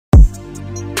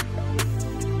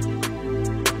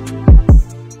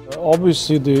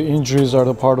Obviously, the injuries are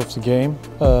the part of the game,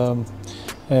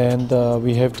 and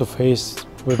we have to face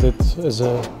with it as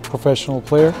a professional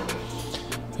player.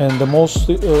 And the most,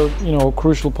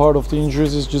 crucial part of the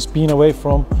injuries is just being away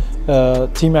from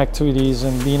team activities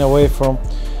and being away from,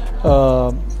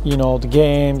 the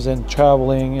games and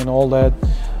traveling and all that.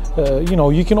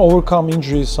 You can overcome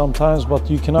injuries sometimes, but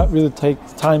you cannot really take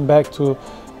time back to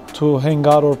hang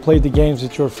out or play the games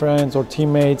with your friends or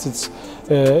teammates.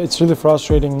 It's really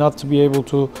frustrating not to be able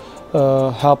to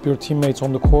help your teammates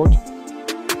on the court.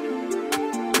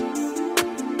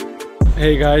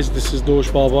 Hey guys, this is Dogus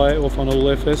Balbay of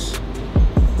Anadolu Efes.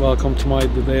 Welcome to my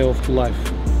day of life.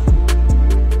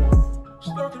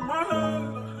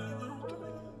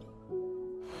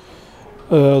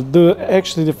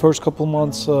 Actually, the first couple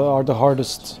months are the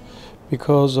hardest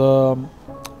because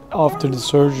after the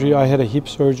surgery, I had a hip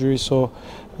surgery, so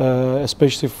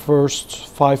especially first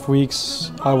 5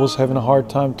 weeks, I was having a hard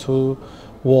time to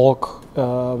walk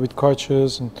with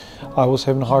crutches, and I was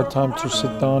having a hard time to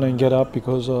sit down and get up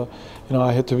because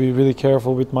I had to be really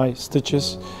careful with my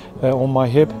stitches on my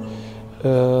hip.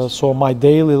 So my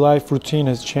daily life routine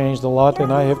has changed a lot,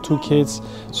 and I have 2 kids,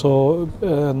 so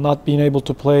not being able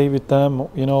to play with them,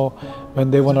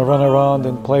 when they want to run around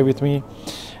and play with me.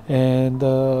 And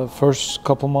first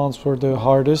couple months were the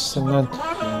hardest, and then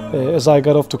as I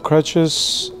got off the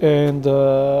crutches and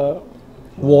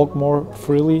walk more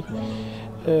freely,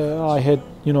 I had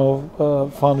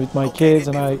fun with my kids,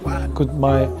 and I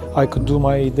could do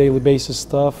my daily basis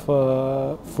stuff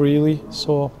freely.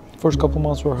 So first couple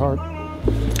months were hard.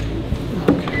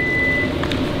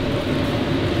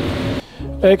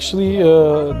 Actually,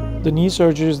 the knee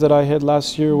surgeries that I had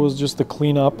last year was just a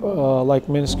cleanup, like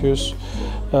meniscus.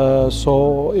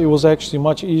 So it was actually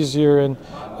much easier, and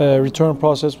return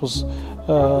process was,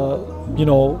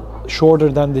 shorter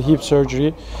than the hip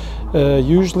surgery.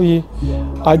 Usually,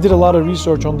 I did a lot of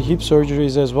research on the hip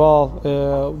surgeries as well.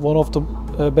 One of the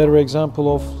better example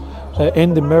of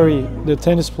Andy Murray, the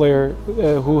tennis player,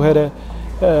 who had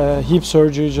a hip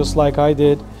surgery just like I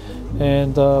did,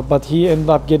 and but he ended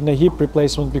up getting a hip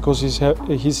replacement because his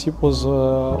hip was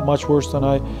much worse than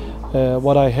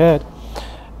what I had.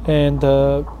 And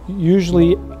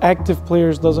usually active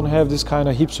players doesn't have this kind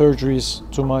of hip surgeries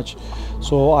too much,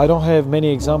 so I don't have many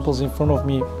examples in front of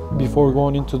me before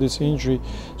going into this injury.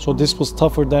 So this was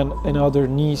tougher than any other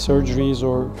knee surgeries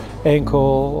or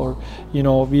ankle, or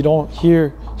we don't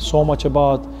hear so much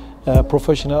about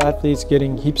professional athletes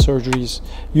getting hip surgeries.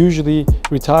 Usually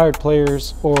retired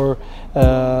players or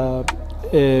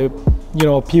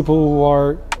people who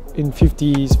are in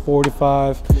 50s,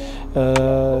 45,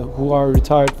 who are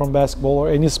retired from basketball or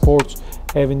any sports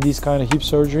having these kind of hip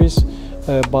surgeries,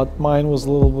 but mine was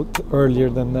a little bit earlier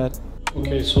than that.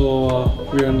 Okay, so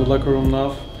we're in the locker room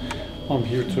now. I'm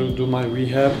here to do my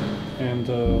rehab and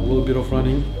a little bit of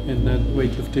running and then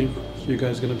weightlifting. You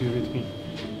guys gonna be with me.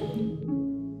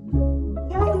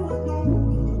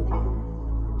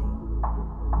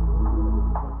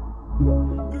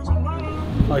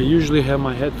 I usually have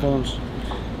my headphones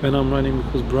when I'm running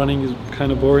because running is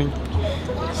kind of boring.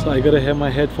 So I gotta have my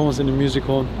headphones and the music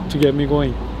on to get me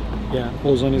going. Yeah,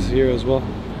 Ozan is here as well.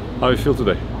 How do you feel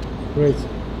today? Great.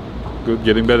 Good,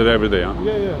 getting better every day, huh?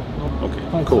 Yeah. Okay,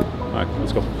 Thanks. cool. All right,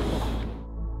 let's go.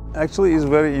 Actually, it's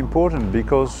very important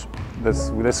because,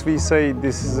 as we say,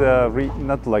 this is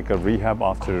not like a rehab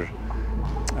after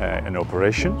an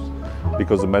operation,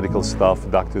 because the medical staff,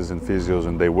 doctors and physios,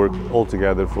 and they work all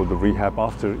together for the rehab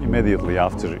immediately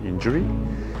after injury.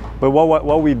 But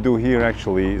what we do here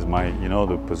actually is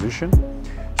the position.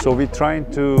 So we're trying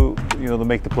to, to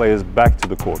make the players back to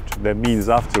the court. That means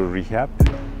after rehab,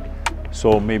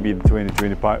 so maybe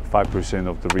 20-25%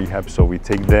 of the rehab, so we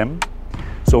take them.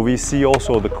 So we see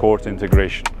also the court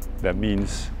integration. That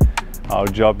means our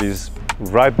job is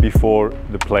right before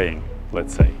the playing,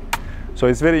 let's say. So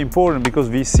it's very important because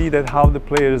we see that how the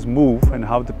players move and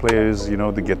how the players,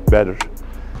 they get better.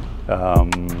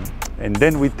 And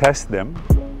then we test them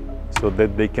so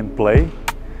that they can play,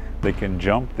 they can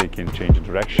jump, they can change the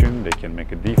direction, they can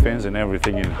make a defense and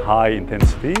everything in high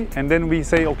intensity. And then we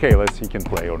say, okay, let's see, he can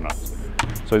play or not.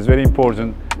 So it's very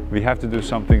important. We have to do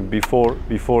something before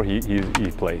he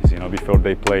plays, before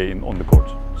they play on the court.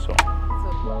 So.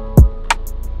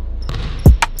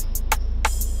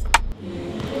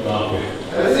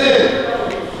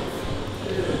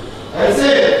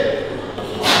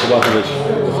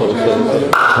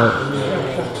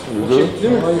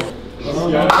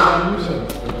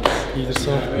 İyidir,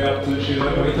 sağ ol.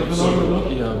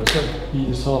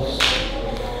 İyidir, sağ ol.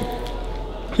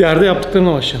 Yerde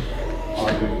yaptıklarına başlayalım.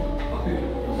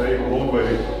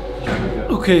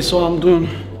 Okay, so I'm doing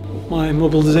my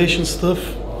mobilization stuff,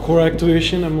 core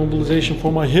activation and mobilization for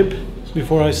my hip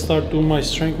before I start doing my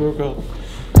strength workout.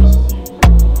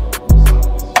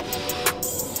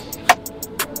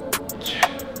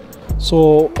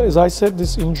 So as I said,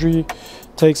 this injury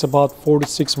takes about 4 to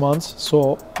 6 months.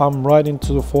 So I'm right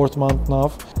into the 4th month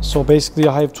now. So basically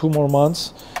I have 2 more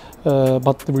months.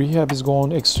 But the rehab is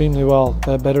going extremely well,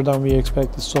 better than we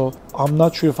expected. So I'm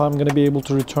not sure if I'm going to be able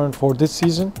to return for this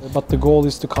season, but the goal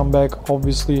is to come back,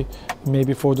 obviously,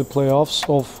 maybe for the playoffs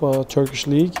of Turkish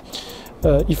League.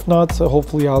 If not,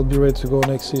 hopefully I'll be ready to go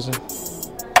next season.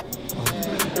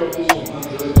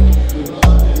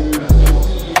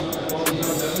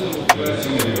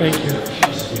 Thank you.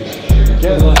 You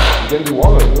can do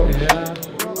all of it, no? Yeah.